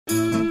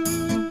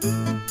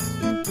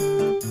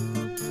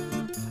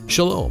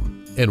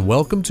Shalom, and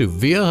welcome to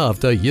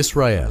V'ahavta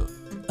Yisrael,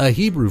 a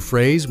Hebrew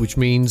phrase which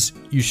means,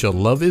 you shall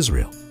love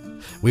Israel.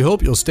 We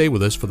hope you'll stay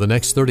with us for the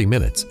next 30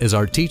 minutes as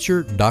our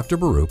teacher, Dr.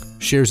 Baruch,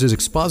 shares his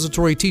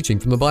expository teaching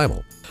from the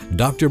Bible.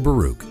 Dr.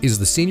 Baruch is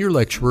the senior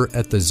lecturer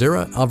at the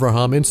Zera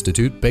Avraham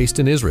Institute based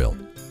in Israel.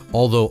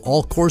 Although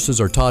all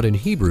courses are taught in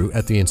Hebrew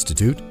at the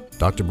Institute,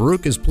 Dr.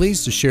 Baruch is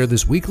pleased to share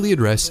this weekly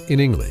address in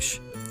English.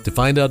 To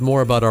find out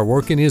more about our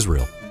work in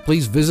Israel,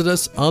 please visit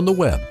us on the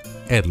web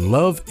at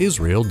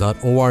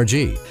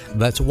loveisrael.org.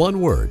 That's one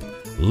word,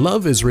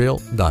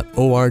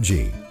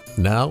 loveisrael.org.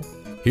 Now,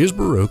 here's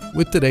Baruch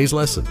with today's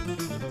lesson.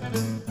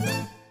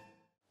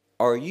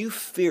 Are you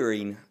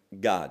fearing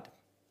God?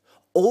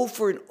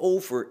 Over and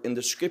over in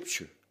the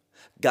scripture,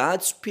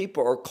 God's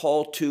people are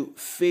called to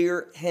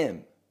fear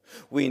Him.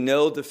 We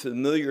know the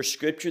familiar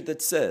scripture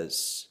that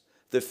says,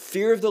 the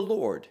fear of the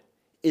Lord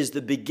is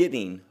the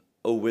beginning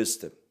of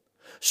wisdom.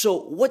 So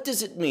what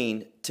does it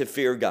mean to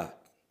fear God?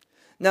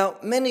 Now,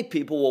 many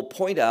people will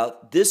point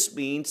out this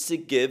means to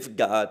give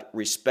God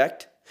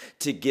respect,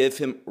 to give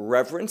Him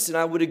reverence, and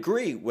I would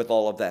agree with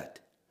all of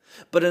that.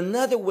 But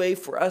another way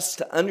for us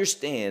to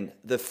understand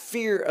the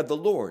fear of the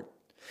Lord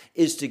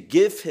is to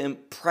give Him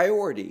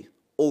priority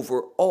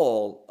over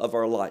all of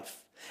our life.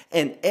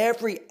 And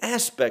every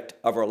aspect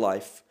of our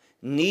life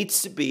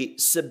needs to be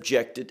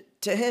subjected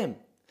to Him.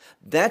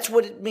 That's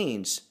what it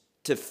means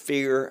to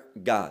fear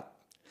God.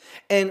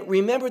 And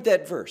remember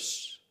that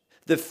verse.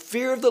 The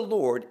fear of the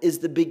Lord is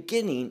the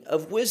beginning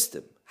of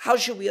wisdom. How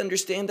should we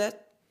understand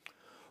that?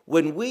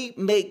 When we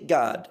make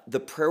God the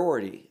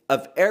priority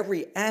of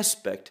every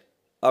aspect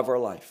of our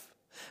life,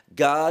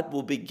 God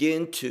will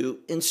begin to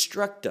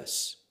instruct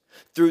us.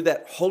 Through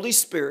that Holy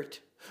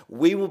Spirit,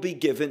 we will be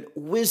given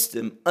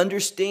wisdom,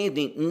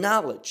 understanding,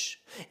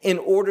 knowledge, in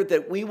order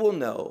that we will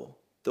know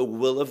the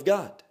will of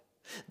God.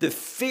 The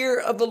fear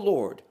of the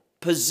Lord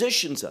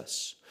positions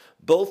us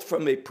both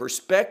from a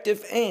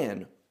perspective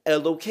and a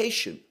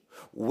location,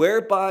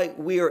 whereby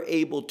we are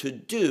able to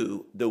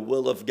do the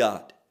will of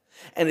God.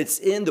 And it's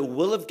in the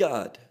will of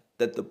God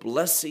that the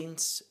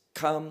blessings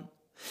come,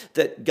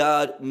 that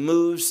God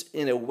moves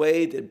in a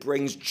way that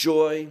brings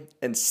joy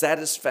and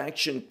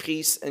satisfaction,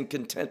 peace and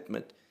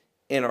contentment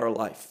in our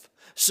life.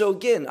 So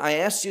again, I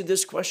ask you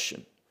this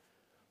question.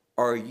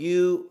 Are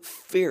you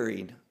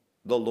fearing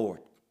the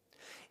Lord?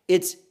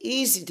 It's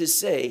easy to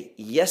say,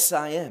 yes,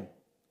 I am.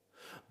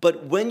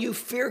 But when you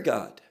fear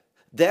God,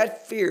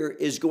 that fear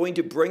is going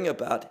to bring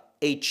about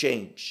a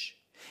change.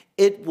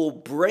 It will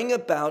bring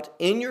about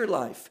in your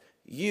life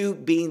you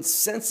being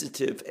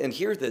sensitive, and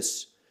hear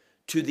this,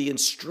 to the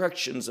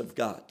instructions of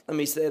God. Let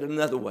me say it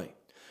another way,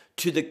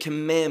 to the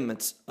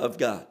commandments of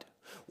God.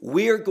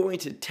 We are going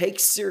to take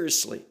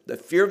seriously, the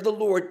fear of the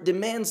Lord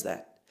demands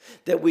that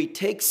we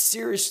take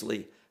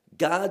seriously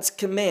God's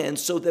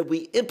commands so that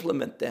we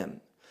implement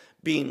them,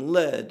 being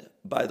led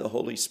by the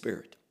Holy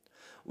Spirit.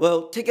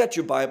 Well, take out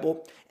your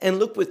Bible and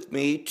look with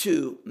me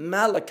to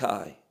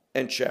Malachi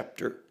and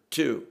chapter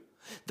 2.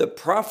 The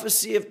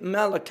prophecy of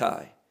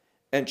Malachi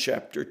and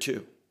chapter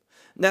 2.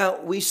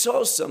 Now, we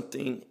saw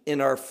something in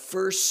our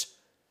first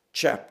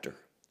chapter.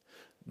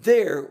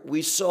 There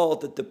we saw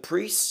that the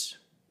priests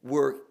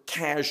were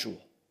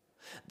casual.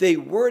 They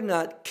were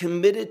not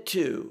committed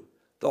to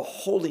the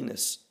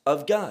holiness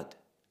of God.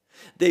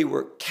 They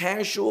were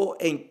casual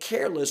and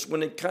careless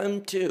when it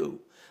came to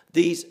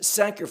these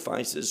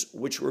sacrifices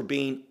which were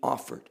being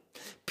offered.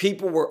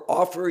 People were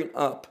offering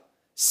up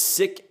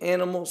sick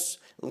animals,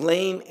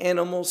 lame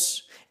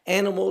animals,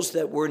 animals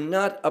that were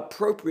not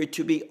appropriate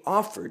to be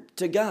offered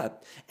to God.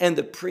 And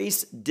the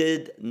priests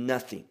did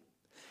nothing.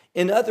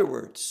 In other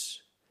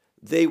words,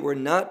 they were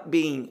not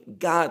being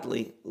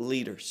godly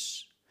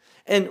leaders.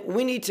 And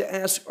we need to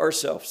ask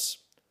ourselves,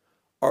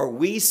 are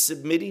we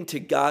submitting to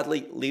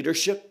godly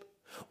leadership?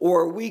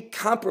 Or are we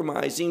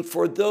compromising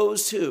for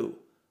those who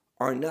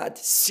are not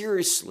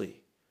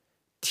seriously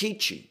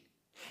teaching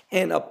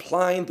and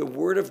applying the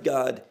Word of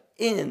God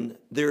in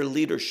their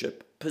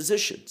leadership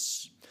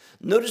positions?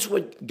 Notice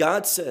what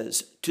God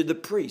says to the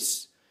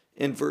priests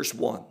in verse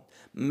 1.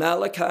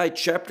 Malachi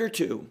chapter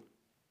 2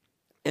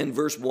 and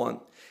verse 1.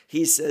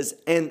 He says,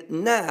 and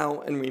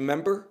now, and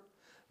remember,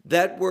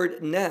 that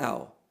word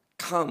now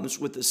comes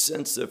with a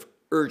sense of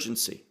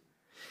urgency.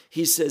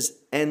 He says,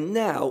 and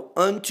now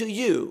unto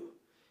you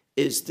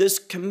is this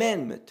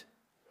commandment,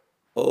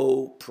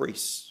 O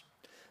priests.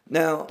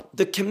 Now,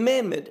 the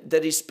commandment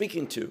that he's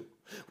speaking to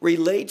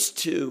relates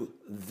to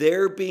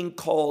their being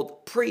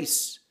called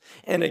priests.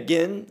 And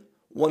again,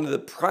 one of the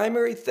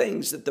primary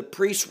things that the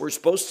priests were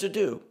supposed to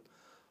do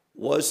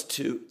was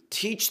to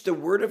teach the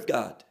Word of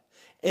God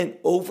and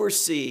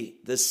oversee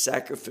the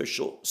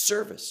sacrificial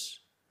service.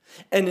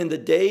 And in the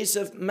days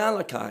of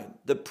Malachi,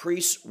 the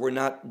priests were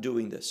not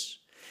doing this.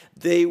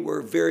 They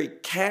were very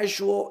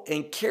casual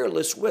and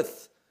careless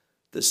with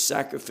the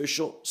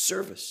sacrificial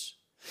service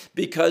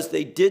because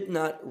they did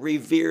not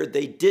revere,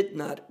 they did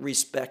not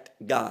respect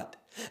God.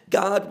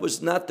 God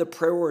was not the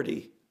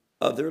priority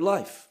of their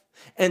life.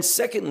 And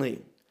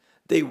secondly,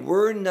 they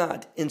were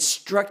not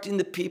instructing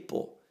the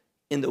people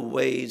in the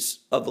ways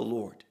of the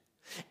Lord.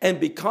 And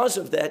because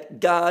of that,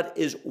 God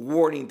is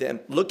warning them.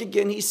 Look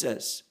again, he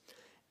says,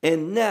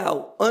 and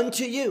now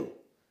unto you,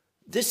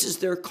 this is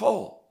their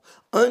call,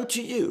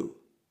 unto you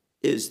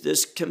is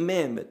this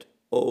commandment,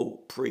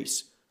 O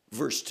priests.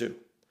 Verse 2.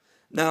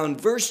 Now in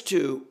verse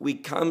 2, we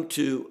come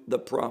to the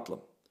problem.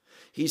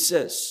 He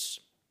says,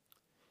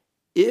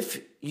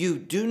 if you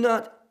do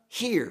not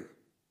hear,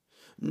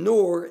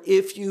 nor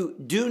if you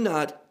do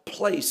not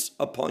place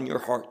upon your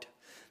heart.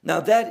 Now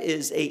that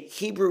is a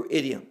Hebrew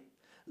idiom,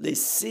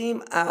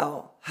 lisim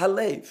al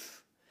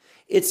halev.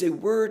 It's a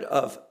word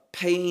of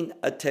paying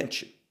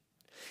attention.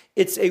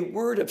 It's a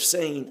word of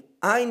saying,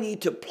 I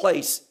need to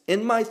place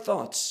in my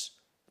thoughts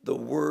the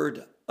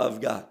word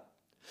of God.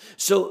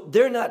 So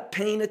they're not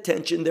paying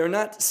attention. They're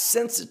not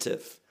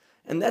sensitive.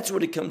 And that's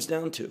what it comes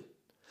down to.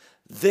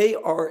 They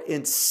are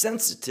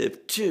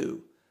insensitive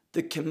to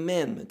the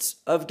commandments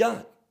of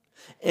God.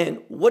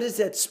 And what does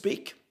that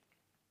speak?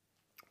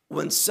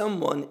 When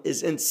someone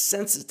is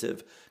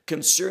insensitive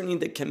concerning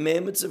the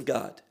commandments of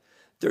God,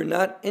 they're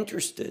not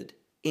interested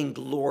in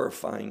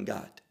glorifying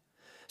God.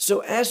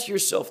 So ask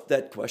yourself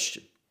that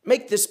question.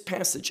 Make this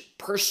passage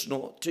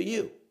personal to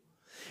you.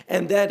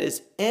 And that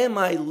is, am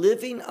I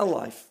living a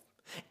life?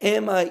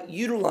 Am I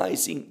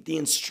utilizing the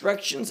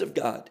instructions of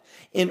God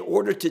in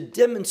order to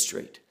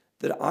demonstrate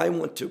that I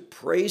want to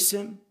praise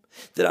him,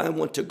 that I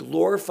want to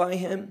glorify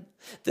him,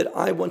 that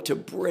I want to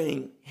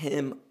bring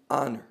him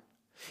honor?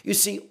 You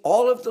see,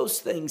 all of those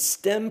things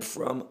stem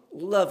from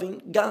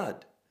loving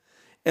God.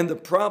 And the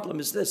problem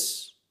is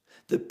this: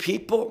 the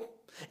people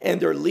and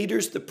their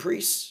leaders, the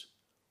priests,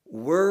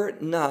 were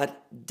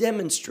not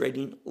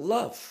demonstrating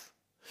love.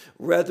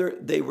 Rather,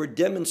 they were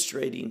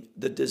demonstrating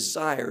the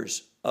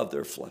desires of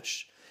their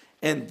flesh.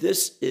 And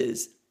this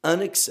is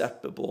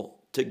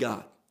unacceptable to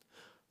God.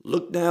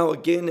 Look now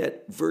again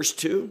at verse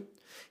 2.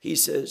 He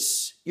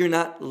says, you're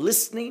not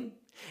listening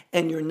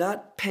and you're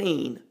not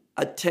paying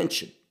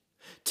attention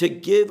to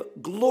give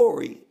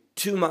glory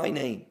to my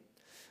name.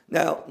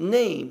 Now,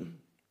 name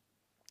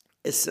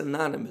is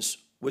synonymous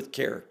with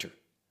character.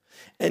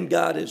 And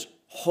God is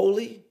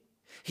holy.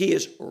 He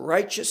is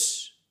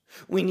righteous.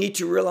 We need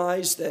to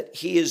realize that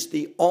he is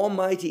the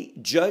almighty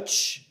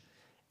judge.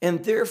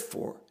 And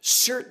therefore,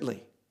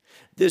 certainly,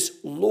 this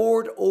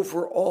Lord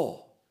over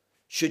all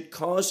should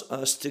cause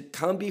us to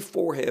come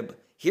before him,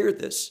 hear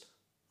this,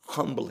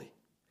 humbly,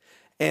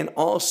 and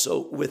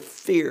also with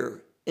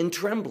fear and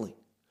trembling.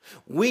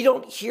 We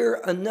don't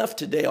hear enough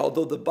today,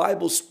 although the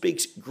Bible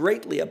speaks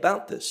greatly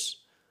about this.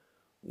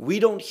 We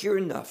don't hear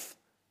enough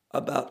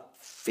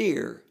about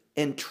fear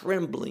and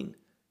trembling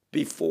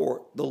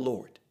before the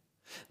Lord.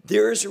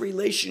 There is a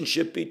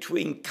relationship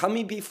between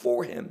coming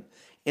before him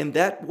in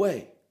that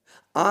way,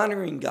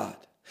 honoring God,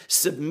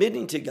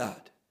 submitting to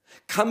God,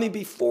 coming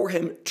before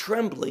him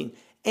trembling,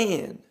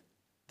 and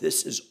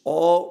this is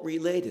all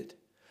related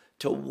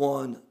to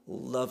one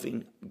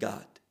loving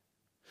God.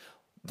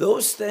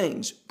 Those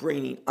things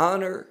bringing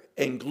honor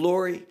and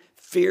glory,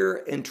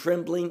 fear and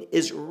trembling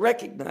is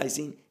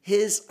recognizing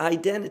his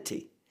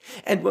identity.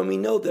 And when we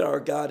know that our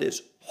God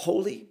is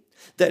holy,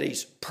 that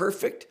he's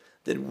perfect,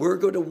 then we're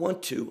going to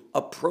want to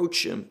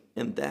approach him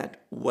in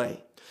that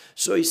way.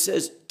 So he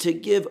says, to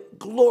give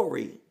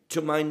glory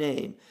to my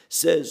name,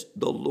 says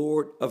the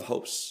Lord of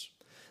hosts.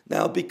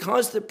 Now,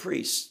 because the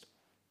priests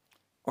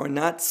are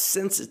not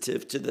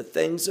sensitive to the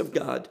things of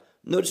God,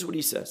 notice what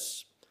he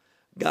says.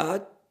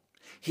 God,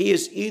 he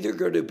is either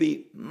going to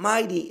be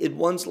mighty in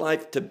one's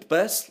life to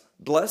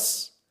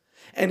bless,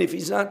 and if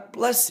he's not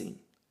blessing,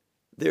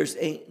 there's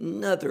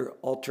another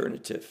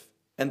alternative.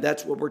 And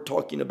that's what we're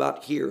talking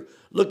about here.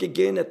 Look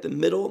again at the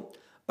middle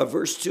of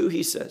verse 2.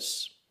 He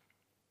says,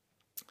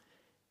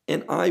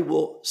 and I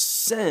will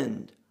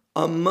send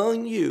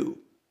among you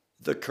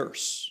the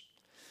curse.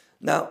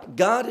 Now,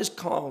 God is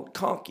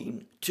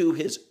talking to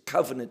his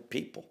covenant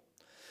people.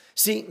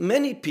 See,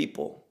 many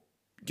people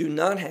do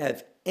not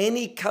have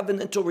any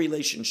covenantal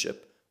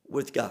relationship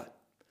with God.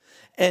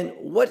 And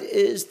what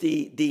is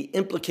the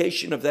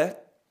implication of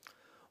that?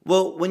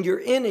 Well, when you're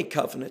in a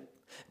covenant,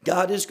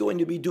 God is going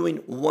to be doing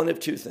one of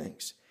two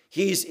things.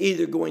 He's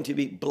either going to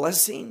be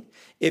blessing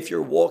if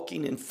you're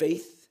walking in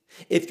faith,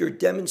 if you're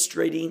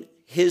demonstrating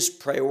his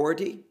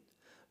priority,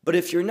 but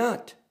if you're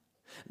not,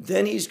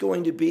 then he's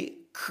going to be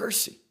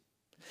cursing.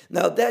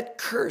 Now that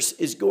curse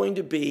is going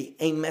to be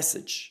a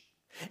message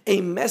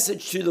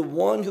to the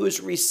one who is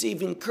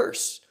receiving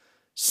curse.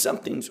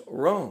 Something's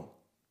wrong.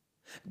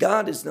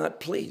 God is not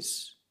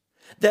pleased.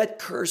 That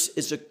curse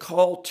is a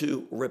call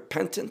to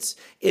repentance.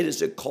 It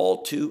is a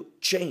call to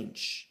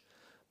change.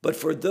 But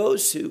for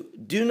those who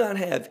do not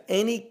have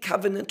any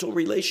covenantal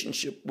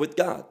relationship with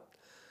God,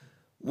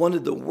 one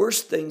of the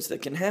worst things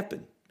that can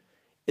happen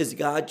is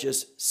God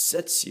just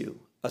sets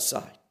you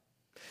aside,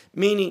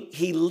 meaning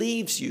he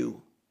leaves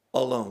you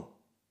alone.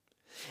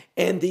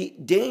 And the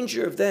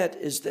danger of that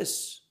is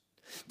this,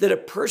 that a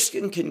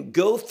person can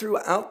go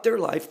throughout their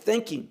life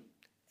thinking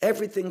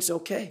everything's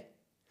okay.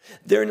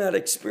 They're not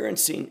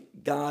experiencing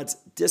God's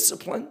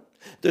discipline.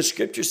 The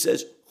scripture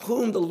says,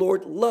 whom the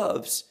Lord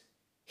loves,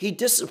 He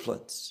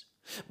disciplines.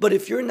 But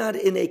if you're not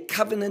in a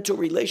covenantal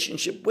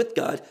relationship with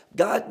God,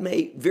 God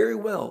may very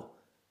well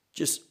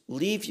just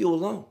leave you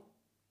alone.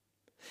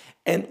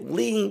 And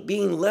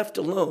being left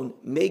alone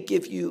may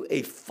give you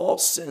a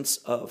false sense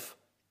of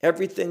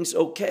everything's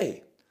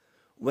okay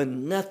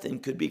when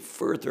nothing could be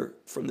further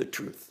from the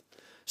truth.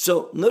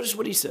 So notice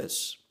what he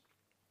says.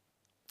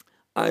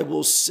 I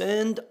will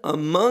send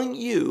among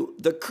you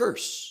the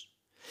curse,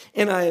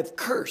 and I have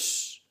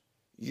cursed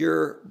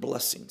your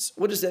blessings.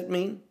 What does that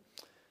mean?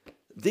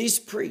 These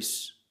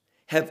priests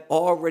have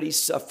already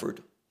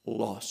suffered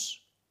loss.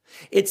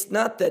 It's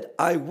not that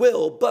I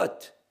will,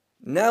 but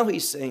now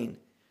he's saying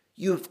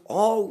you've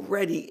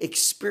already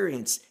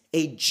experienced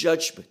a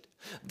judgment.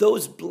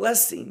 Those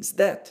blessings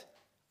that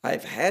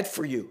I've had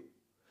for you,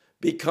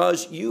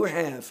 because you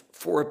have,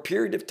 for a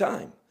period of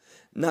time,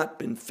 not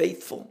been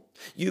faithful.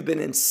 You've been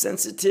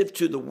insensitive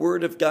to the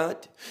word of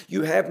God.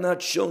 You have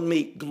not shown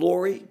me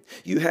glory.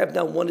 You have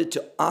not wanted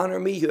to honor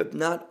me. You have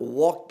not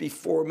walked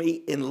before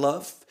me in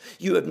love.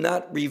 You have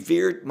not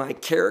revered my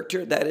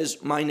character, that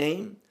is my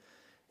name.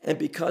 And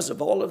because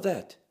of all of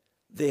that,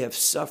 they have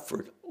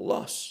suffered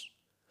loss.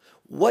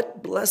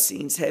 What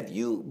blessings have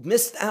you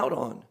missed out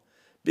on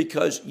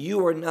because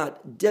you are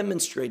not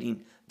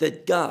demonstrating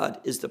that God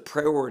is the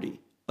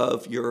priority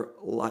of your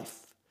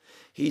life?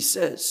 He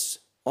says,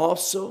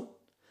 also,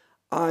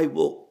 I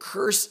will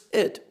curse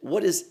it.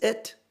 What is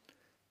it?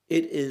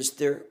 It is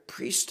their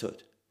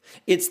priesthood.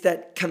 It's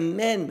that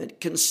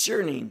commandment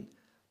concerning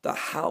the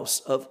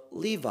house of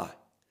Levi,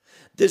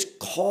 this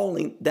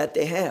calling that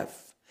they have.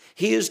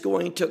 He is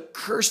going to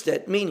curse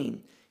that,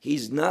 meaning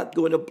he's not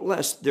going to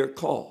bless their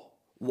call.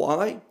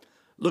 Why?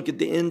 Look at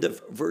the end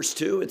of verse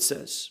 2. It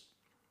says,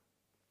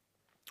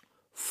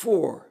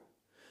 for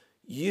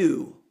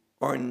you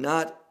are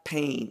not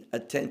paying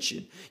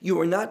attention. You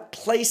are not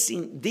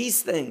placing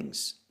these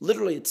things,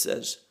 literally it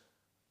says,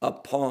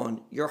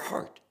 upon your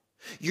heart.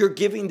 You're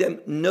giving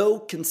them no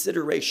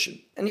consideration.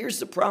 And here's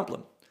the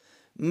problem.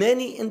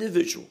 Many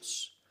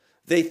individuals,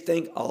 they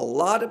think a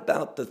lot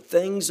about the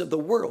things of the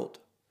world,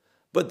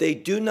 but they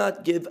do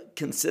not give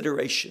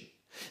consideration.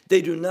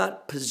 They do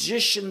not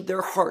position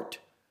their heart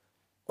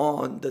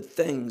on the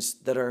things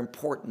that are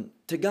important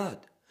to God,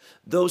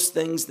 those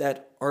things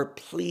that are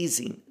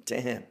pleasing to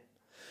Him.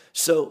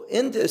 So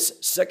in this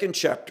second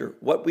chapter,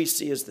 what we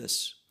see is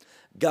this.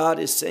 God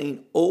is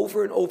saying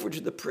over and over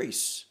to the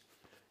priests,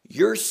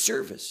 your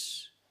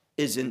service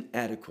is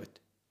inadequate.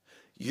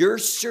 Your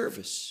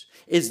service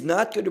is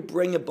not going to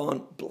bring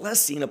about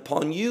blessing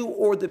upon you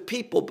or the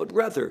people, but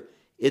rather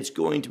it's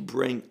going to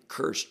bring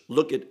curse.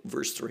 Look at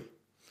verse 3.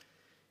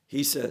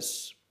 He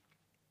says,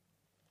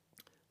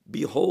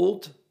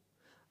 behold,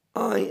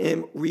 I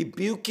am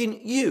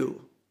rebuking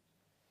you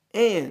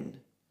and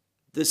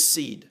the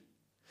seed.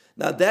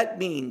 Now that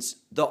means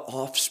the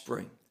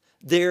offspring,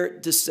 their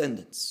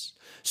descendants.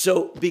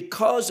 So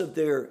because of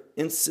their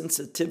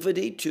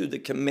insensitivity to the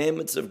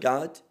commandments of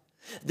God,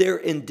 their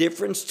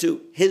indifference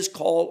to His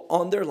call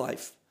on their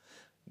life,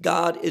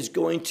 God is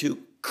going to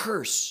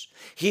curse.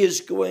 He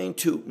is going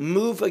to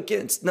move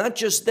against not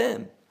just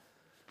them,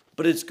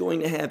 but it's going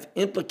to have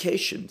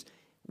implications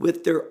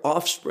with their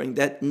offspring,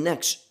 that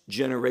next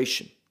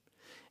generation.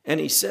 And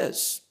he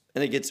says,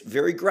 and it gets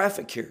very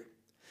graphic here,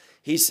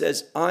 he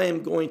says, I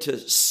am going to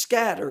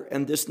scatter,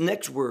 and this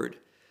next word,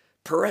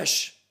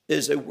 peresh,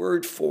 is a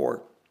word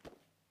for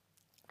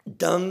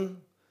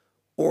dung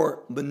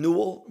or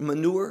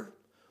manure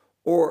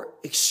or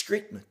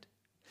excrement.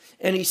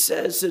 And he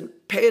says, and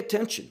pay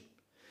attention,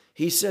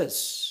 he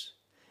says,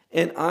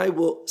 and I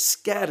will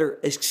scatter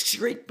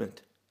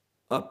excrement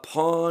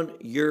upon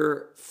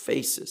your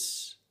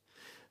faces.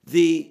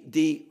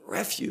 The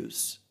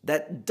refuse,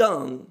 that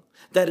dung,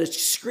 that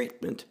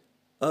excrement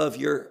of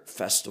your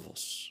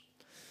festivals.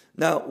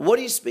 Now, what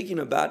he's speaking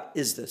about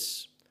is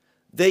this.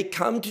 They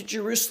come to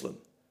Jerusalem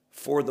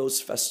for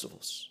those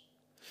festivals,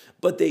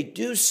 but they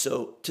do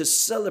so to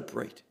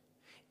celebrate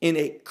in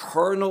a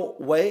carnal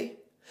way,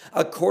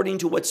 according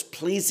to what's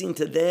pleasing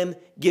to them,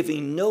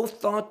 giving no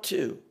thought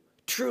to,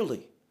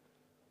 truly,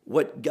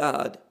 what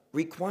God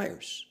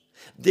requires.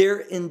 They're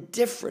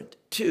indifferent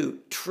to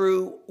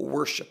true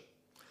worship.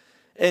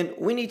 And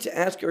we need to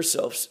ask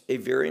ourselves a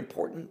very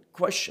important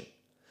question.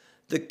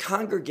 The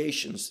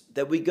congregations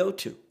that we go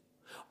to,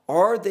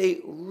 are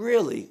they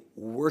really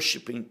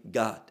worshiping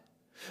God?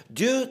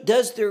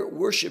 Does their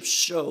worship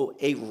show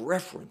a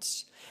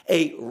reverence,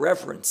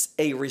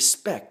 a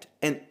respect,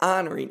 an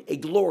honoring, a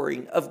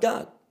glorying of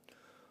God?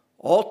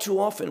 All too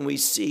often we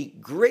see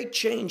great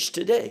change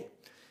today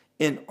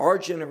in our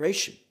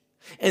generation.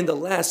 In the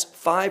last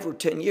 5 or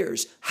 10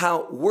 years,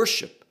 how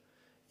worship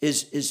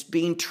is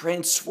being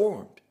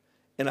transformed.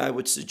 And I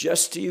would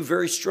suggest to you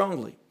very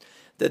strongly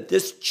that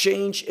this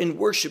change in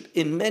worship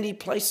in many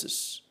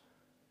places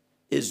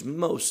is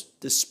most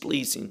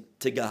displeasing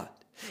to God.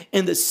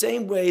 In the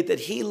same way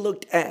that He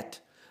looked at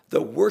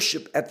the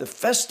worship at the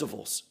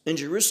festivals in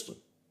Jerusalem,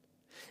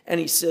 and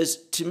He says,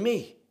 to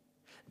me,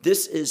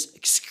 this is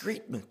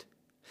excrement.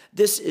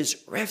 This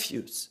is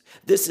refuse.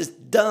 This is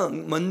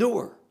dung,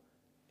 manure.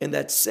 In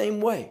that same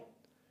way,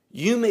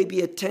 you may be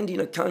attending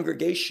a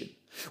congregation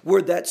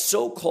where that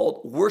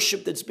so-called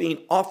worship that's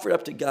being offered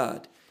up to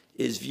God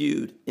is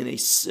viewed in a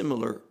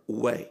similar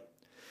way.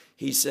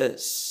 He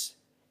says,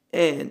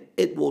 and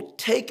it will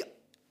take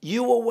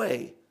you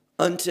away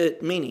unto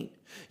it, meaning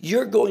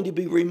you're going to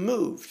be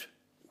removed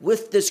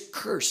with this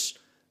curse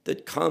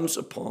that comes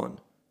upon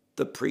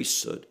the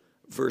priesthood.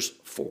 Verse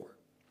 4.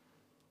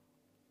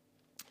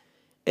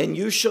 And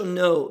you shall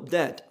know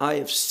that I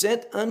have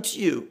sent unto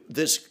you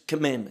this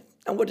commandment.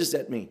 And what does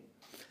that mean?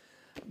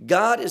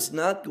 God is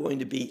not going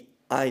to be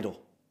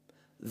idle.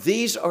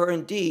 These are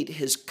indeed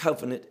his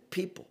covenant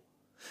people.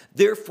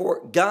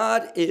 Therefore,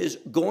 God is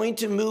going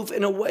to move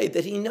in a way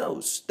that he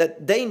knows,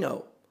 that they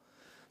know,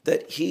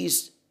 that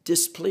he's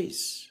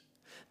displeased,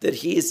 that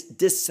he is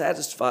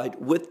dissatisfied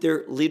with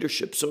their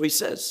leadership. So he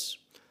says,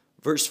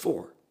 verse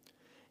 4,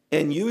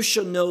 and you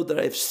shall know that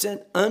I have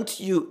sent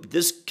unto you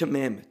this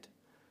commandment,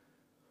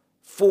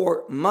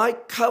 for my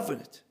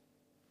covenant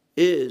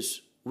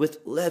is with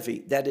Levi,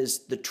 that is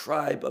the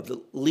tribe of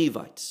the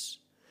Levites,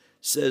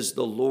 says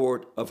the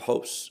Lord of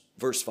hosts.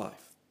 Verse 5.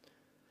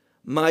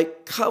 My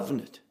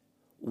covenant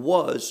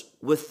was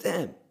with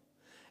them.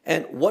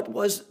 And what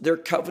was their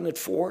covenant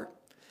for?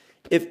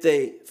 If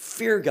they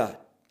fear God,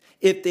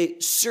 if they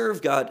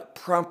serve God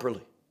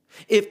properly,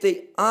 if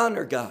they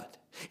honor God,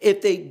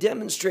 if they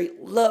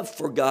demonstrate love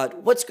for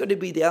God, what's going to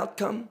be the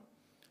outcome?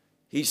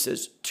 He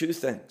says two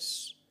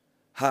things.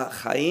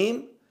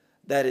 Ha-chaim,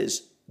 that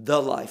is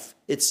the life.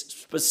 It's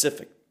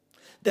specific.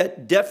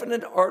 That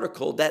definite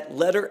article, that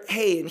letter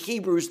Hey in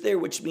Hebrews there,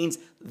 which means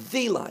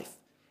the life.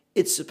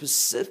 It's a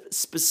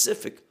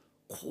specific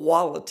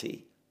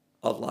quality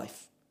of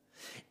life.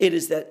 It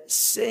is that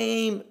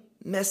same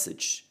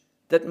message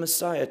that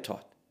Messiah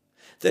taught,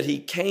 that he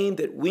came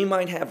that we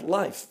might have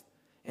life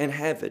and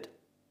have it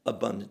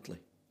abundantly.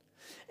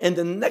 And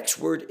the next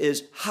word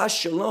is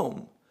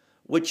ha-shalom,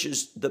 which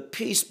is the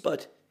peace,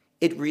 but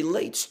it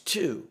relates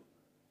to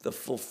the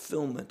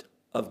fulfillment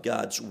of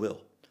God's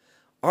will.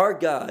 Our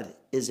God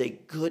is a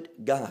good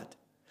God.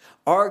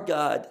 Our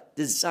God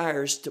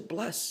desires to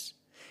bless.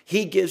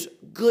 He gives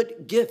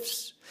good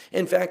gifts.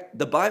 In fact,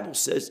 the Bible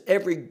says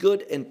every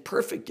good and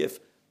perfect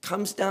gift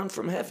comes down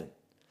from heaven.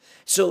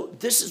 So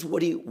this is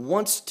what he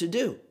wants to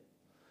do.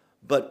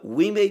 But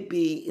we may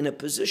be in a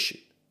position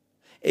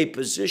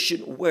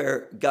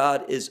where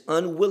God is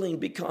unwilling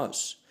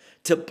because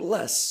to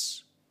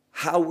bless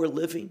how we're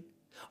living,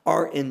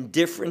 our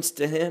indifference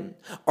to him,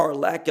 our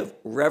lack of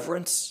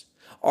reverence,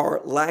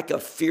 our lack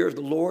of fear of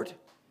the Lord.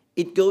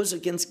 It goes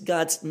against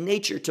God's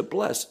nature to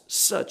bless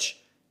such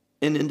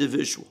an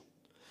individual.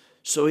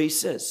 So he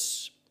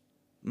says,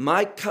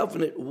 my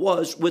covenant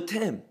was with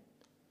him,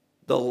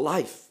 the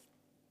life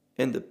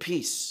and the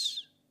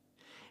peace.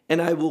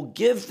 And I will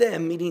give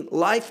them, meaning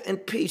life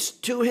and peace,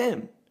 to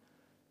him.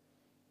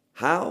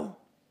 How?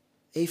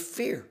 A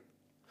fear.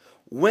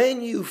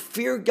 When you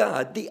fear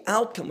God, the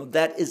outcome of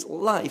that is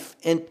life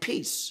and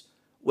peace,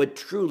 what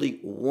truly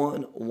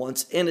one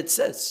wants. And it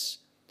says,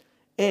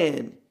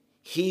 and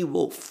he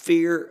will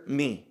fear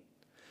me.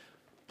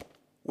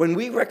 When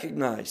we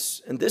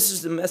recognize, and this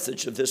is the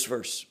message of this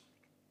verse,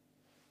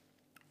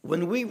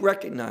 when we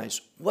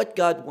recognize what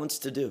God wants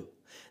to do,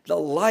 the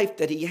life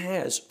that he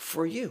has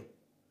for you,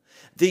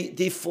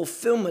 the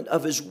fulfillment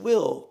of his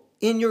will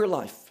in your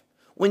life,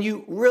 when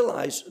you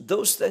realize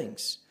those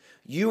things,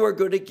 you are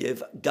going to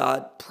give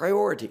God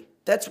priority.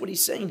 That's what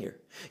he's saying here.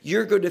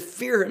 You're going to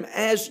fear him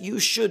as you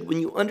should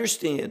when you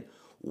understand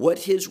what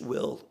his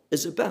will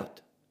is about.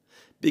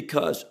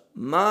 Because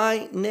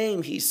my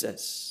name, he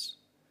says,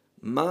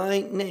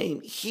 my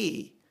name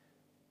he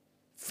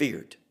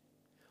feared.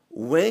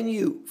 When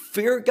you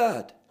fear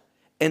God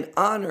and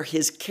honor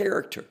his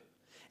character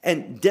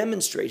and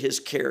demonstrate his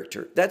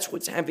character, that's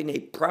what having a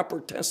proper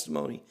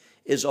testimony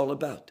is all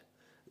about.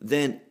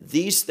 Then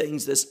these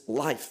things, this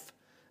life,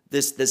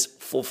 this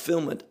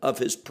fulfillment of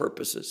his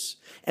purposes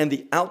and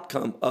the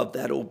outcome of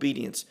that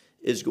obedience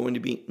is going to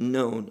be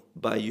known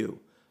by you.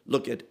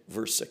 Look at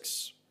verse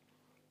 6.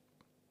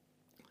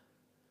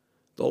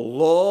 The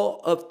law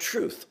of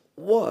truth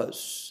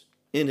was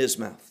in his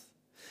mouth.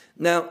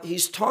 Now,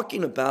 he's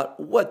talking about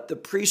what the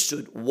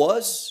priesthood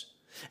was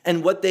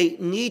and what they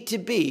need to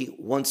be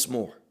once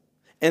more.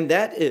 And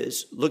that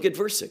is, look at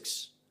verse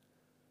 6.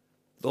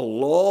 The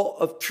law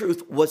of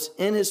truth was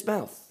in his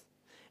mouth,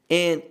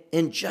 and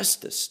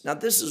injustice. Now,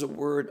 this is a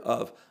word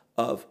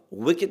of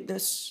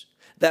wickedness,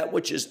 that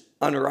which is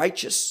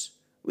unrighteous.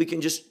 We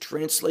can just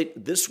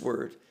translate this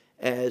word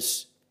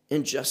as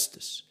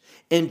injustice.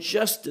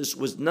 Injustice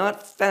was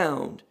not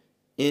found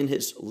in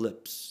his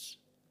lips.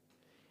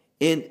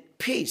 In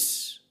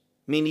peace,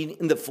 meaning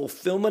in the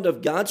fulfillment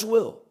of God's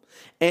will,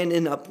 and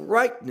in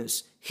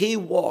uprightness, he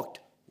walked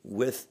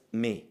with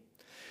me.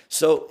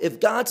 So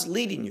if God's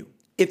leading you,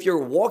 if you're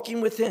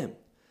walking with him,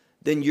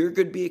 then you're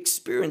going to be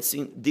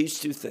experiencing these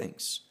two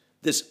things,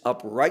 this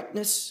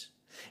uprightness,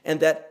 and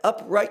that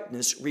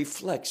uprightness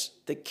reflects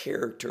the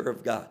character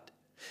of God.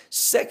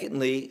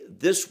 Secondly,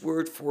 this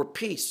word for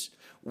peace,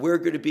 we're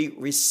going to be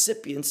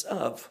recipients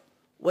of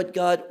what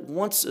God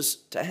wants us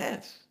to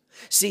have.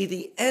 See,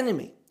 the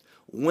enemy,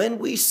 when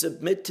we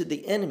submit to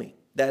the enemy,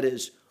 that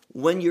is,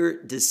 when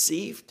you're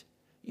deceived,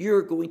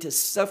 you're going to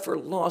suffer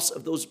loss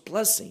of those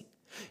blessings.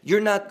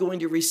 You're not going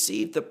to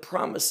receive the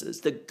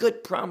promises, the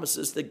good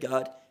promises that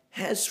God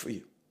has for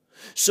you.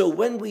 So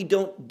when we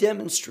don't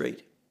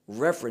demonstrate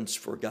reverence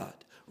for God,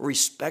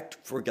 respect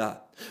for God,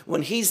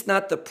 when He's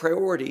not the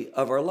priority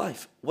of our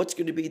life, what's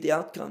going to be the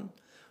outcome?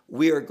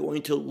 We are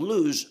going to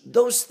lose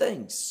those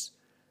things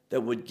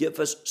that would give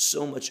us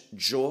so much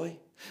joy,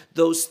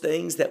 those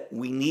things that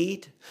we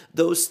need,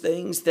 those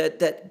things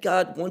that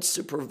God wants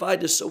to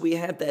provide us so we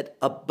have that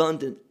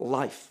abundant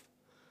life.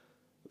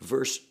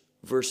 Verse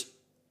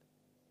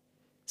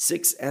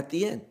 6 at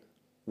the end,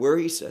 where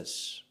he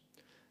says,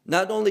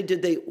 not only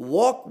did they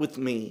walk with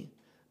me,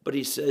 but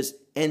he says,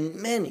 and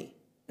many,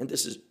 and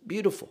this is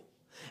beautiful,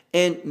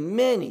 and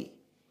many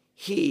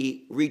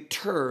he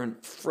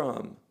returned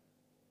from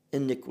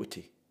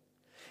iniquity.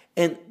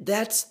 And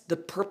that's the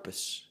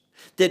purpose,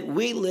 that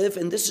we live,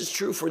 and this is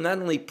true for not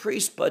only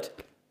priests,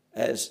 but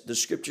as the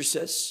scripture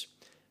says,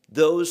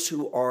 those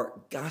who are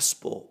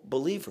gospel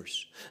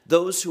believers,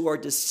 those who are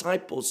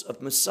disciples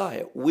of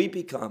Messiah. We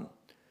become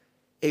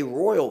a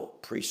royal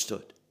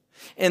priesthood.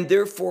 And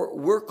therefore,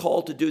 we're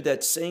called to do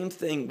that same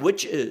thing,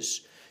 which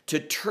is to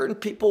turn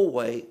people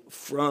away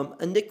from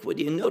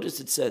iniquity. And notice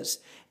it says,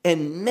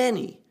 and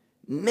many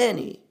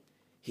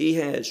he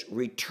has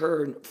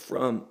returned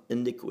from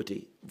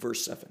iniquity.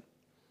 Verse 7.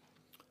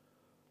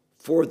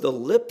 For the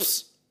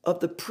lips of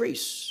the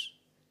priests,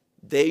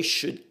 they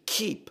should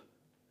keep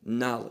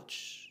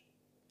knowledge.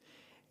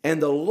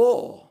 And the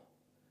law,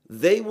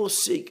 they will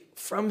seek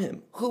from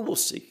him. Who will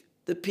seek?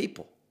 The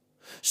people.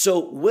 So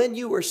when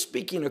you are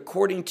speaking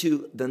according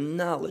to the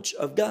knowledge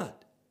of God,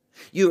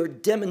 you are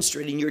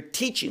demonstrating, you're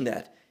teaching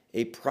that,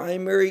 a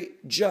primary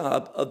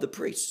job of the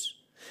priests.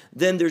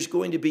 Then there's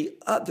going to be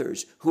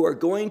others who are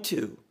going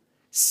to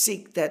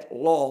seek that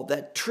law,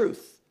 that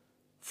truth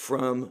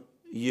from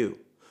you.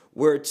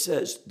 Where it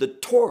says, the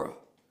Torah,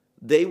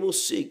 they will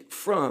seek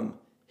from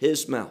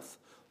his mouth.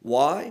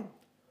 Why?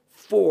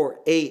 For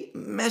a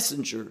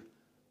messenger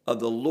of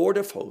the Lord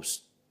of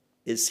hosts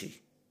is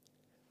he.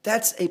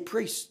 That's a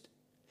priest,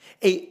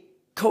 a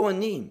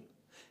Kohanim.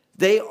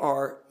 They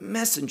are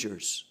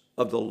messengers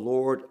of the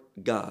Lord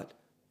God.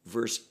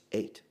 Verse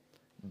 8.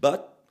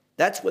 But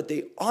that's what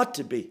they ought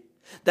to be.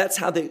 That's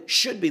how they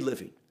should be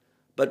living.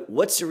 But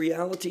what's the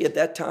reality at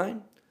that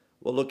time?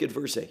 Well, look at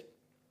verse 8.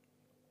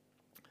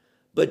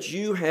 But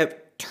you have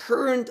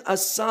turned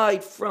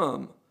aside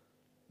from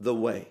the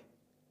way,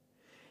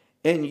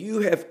 and you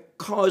have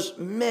caused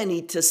many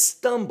to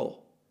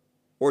stumble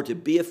or to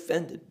be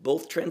offended.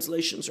 Both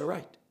translations are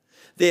right.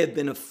 They have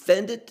been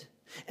offended,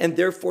 and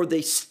therefore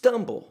they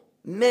stumble.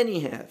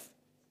 Many have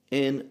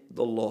in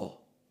the law.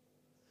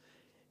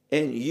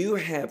 And you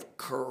have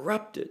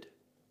corrupted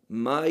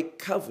my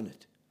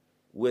covenant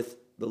with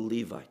the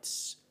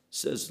Levites,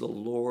 says the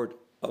Lord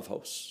of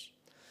hosts.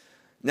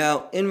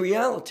 Now, in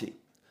reality,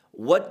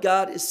 what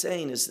God is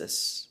saying is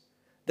this,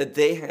 that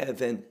they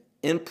have an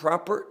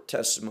improper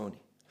testimony,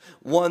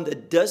 one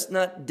that does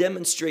not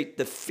demonstrate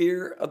the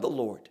fear of the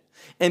Lord.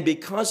 And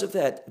because of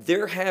that,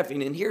 they're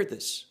having, and hear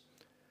this,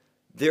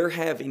 they're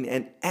having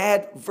an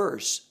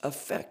adverse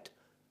effect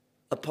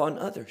upon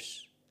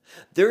others.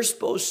 They're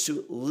supposed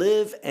to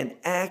live and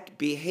act,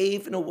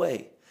 behave in a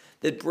way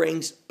that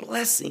brings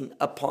blessing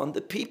upon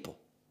the people.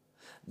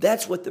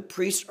 That's what the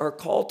priests are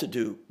called to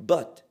do,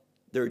 but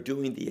they're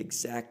doing the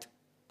exact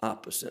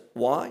opposite.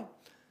 Why?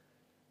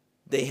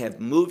 They have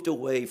moved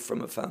away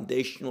from a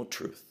foundational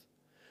truth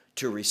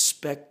to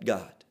respect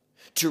God,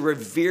 to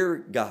revere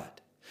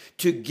God,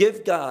 to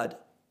give God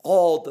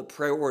all the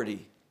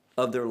priority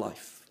of their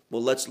life.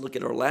 Well, let's look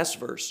at our last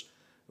verse,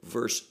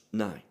 verse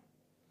 9.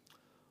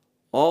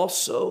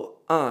 Also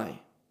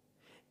I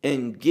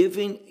am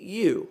giving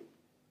you.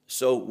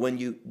 So when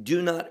you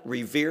do not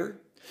revere,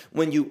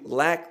 when you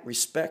lack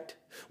respect,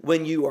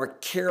 when you are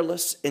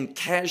careless and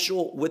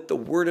casual with the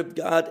word of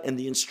God and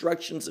the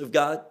instructions of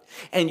God,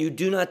 and you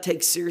do not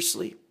take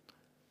seriously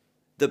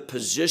the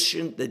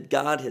position that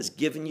God has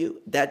given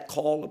you, that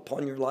call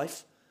upon your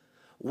life,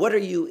 what are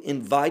you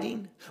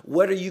inviting?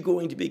 What are you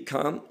going to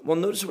become? Well,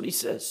 notice what he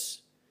says.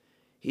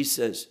 He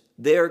says,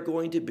 they are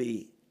going to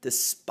be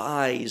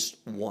despised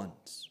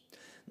ones.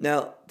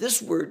 Now,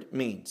 this word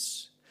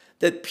means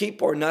that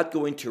people are not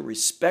going to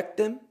respect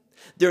them.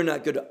 They're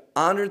not going to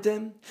honor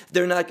them.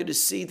 They're not going to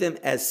see them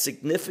as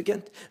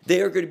significant.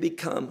 They are going to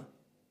become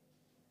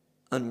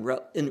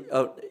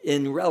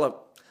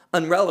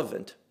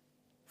irrelevant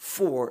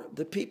for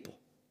the people.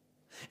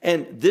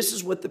 And this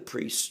is what the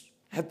priests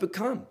have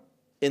become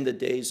in the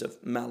days of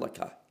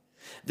Malachi.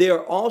 They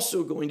are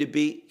also going to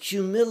be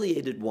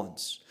humiliated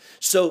ones.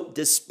 So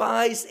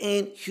despised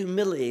and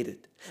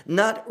humiliated,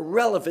 not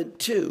relevant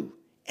to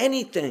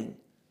anything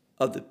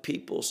of the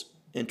people's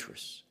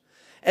interests.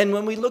 And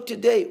when we look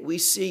today, we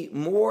see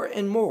more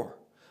and more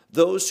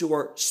those who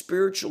are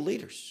spiritual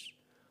leaders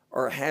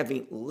are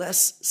having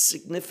less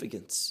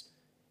significance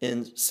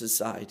in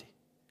society.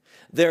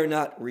 They're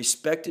not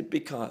respected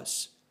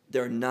because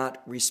they're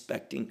not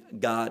respecting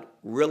God.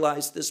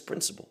 Realize this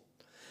principle.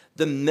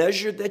 The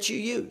measure that you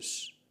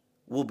use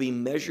will be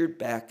measured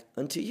back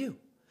unto you.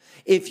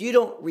 If you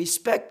don't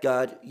respect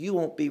God, you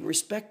won't be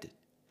respected.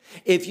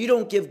 If you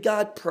don't give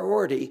God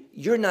priority,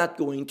 you're not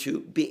going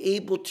to be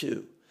able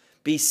to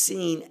be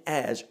seen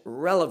as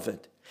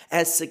relevant,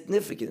 as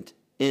significant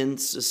in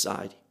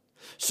society.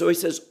 So he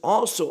says,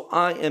 also,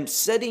 I am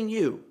setting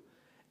you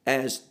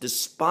as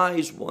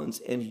despised ones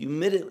and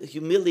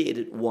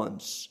humiliated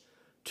ones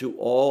to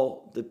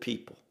all the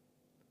people,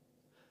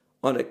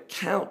 on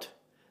account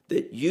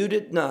that you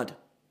did not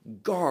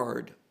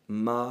guard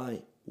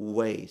my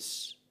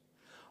ways.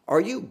 Are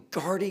you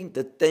guarding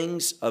the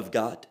things of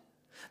God?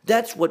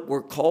 That's what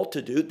we're called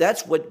to do.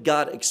 That's what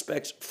God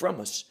expects from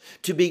us,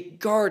 to be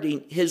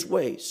guarding his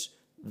ways.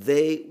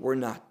 They were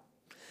not.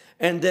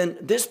 And then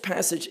this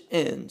passage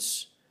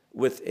ends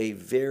with a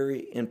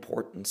very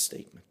important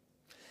statement.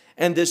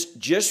 And this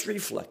just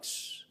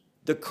reflects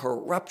the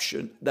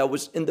corruption that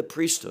was in the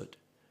priesthood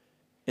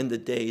in the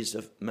days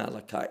of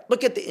Malachi.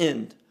 Look at the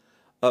end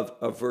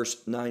of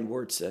verse 9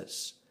 where it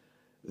says,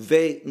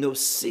 Ve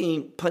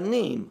nosim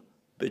panim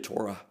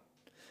b'Torah.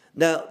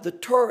 Now, the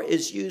Torah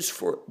is used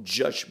for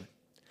judgment,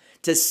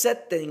 to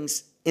set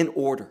things in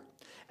order.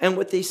 And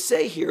what they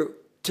say here,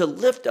 to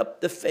lift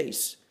up the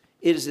face,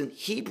 it is an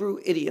Hebrew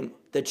idiom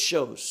that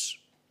shows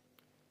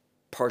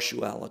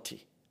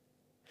partiality.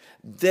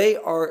 They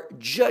are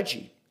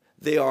judging.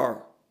 They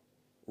are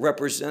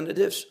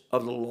representatives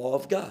of the law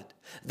of God.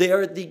 They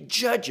are the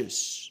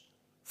judges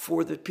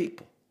for the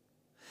people.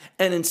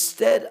 And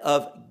instead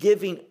of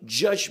giving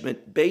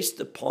judgment based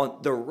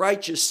upon the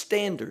righteous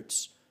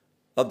standards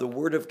of the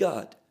Word of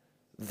God,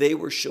 they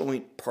were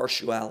showing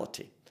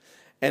partiality.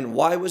 And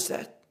why was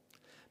that?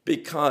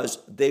 Because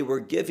they were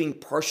giving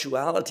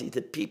partiality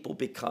to people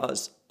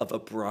because of a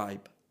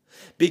bribe,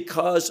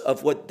 because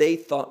of what they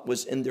thought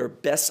was in their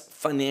best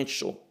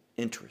financial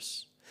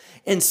interests.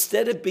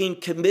 Instead of being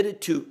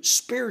committed to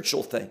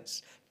spiritual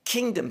things,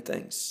 kingdom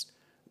things,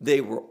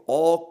 they were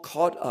all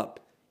caught up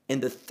in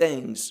the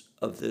things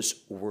of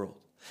this world.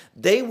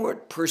 They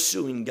weren't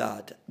pursuing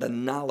God, the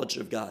knowledge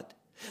of God.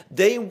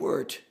 They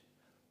weren't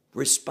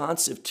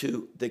responsive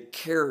to the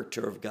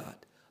character of God,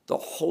 the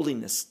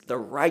holiness, the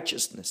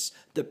righteousness,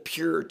 the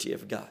purity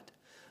of God.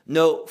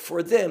 No,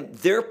 for them,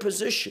 their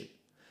position,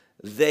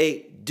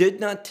 they did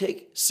not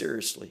take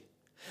seriously.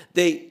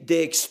 They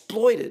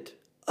exploited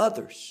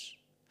others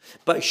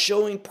by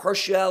showing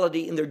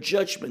partiality in their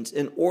judgments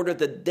in order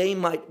that they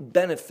might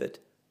benefit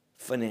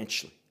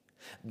financially.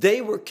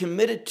 They were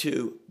committed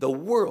to the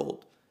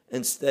world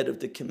instead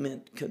of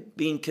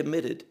being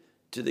committed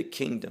to the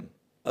kingdom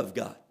of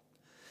God.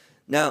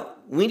 Now,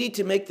 we need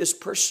to make this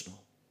personal.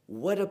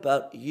 What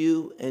about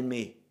you and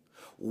me?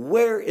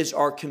 Where is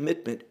our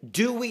commitment?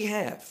 Do we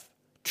have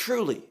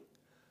truly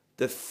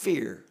the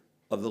fear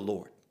of the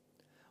Lord?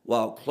 Well,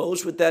 I'll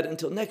close with that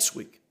until next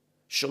week.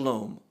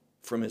 Shalom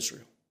from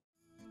Israel.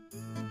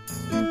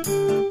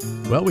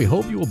 Well, we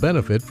hope you will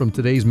benefit from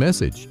today's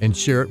message and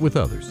share it with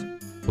others.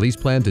 Please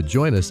plan to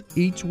join us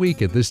each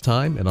week at this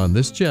time and on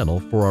this channel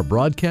for our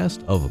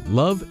broadcast of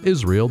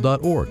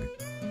loveisrael.org.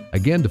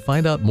 Again, to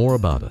find out more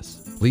about us,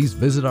 please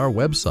visit our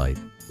website,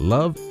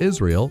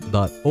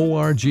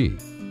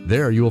 loveisrael.org.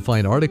 There you will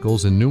find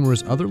articles and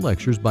numerous other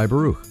lectures by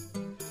Baruch.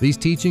 These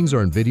teachings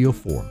are in video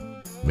form.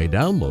 You may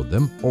download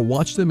them or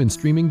watch them in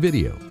streaming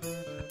video.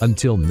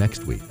 Until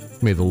next week,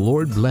 may the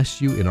Lord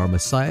bless you in our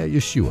Messiah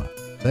Yeshua,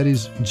 that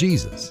is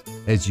Jesus,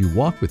 as you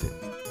walk with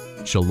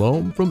Him.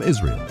 Shalom from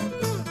Israel.